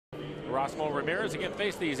Erasmo Ramirez again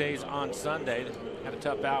faced these A's on Sunday. Had a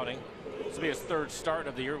tough outing. This will be his third start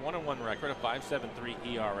of the year. 1-1 record, a 5.73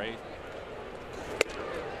 ERA.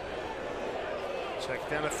 Check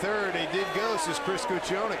down to third. He did go. This is Chris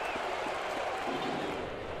Kuchonik.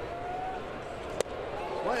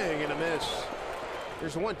 Swing and a miss.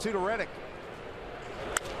 Here's a 1-2 to Reddick.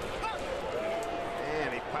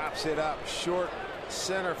 And he pops it up short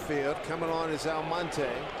center field. Coming on is Almonte.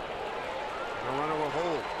 A runner will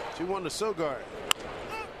hold. 2-1 to Sogard.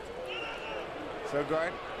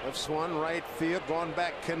 Sogard lifts one right field. Going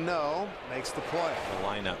back, Cano makes the play. The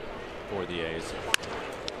lineup for the A's.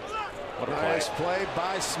 What a nice play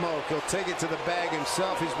by Smoke. He'll take it to the bag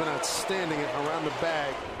himself. He's been outstanding around the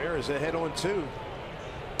bag. Ramirez ahead on 2.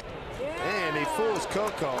 And he fools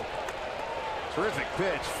Coco. Terrific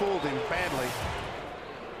pitch. Fooled him badly.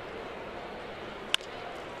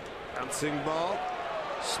 Bouncing ball.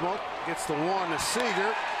 Smoke gets the 1 to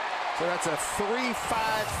Seager. So that's a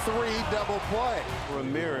 3-5-3 double play.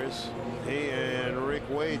 Ramirez, he and Rick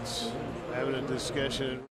Waits having a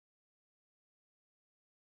discussion.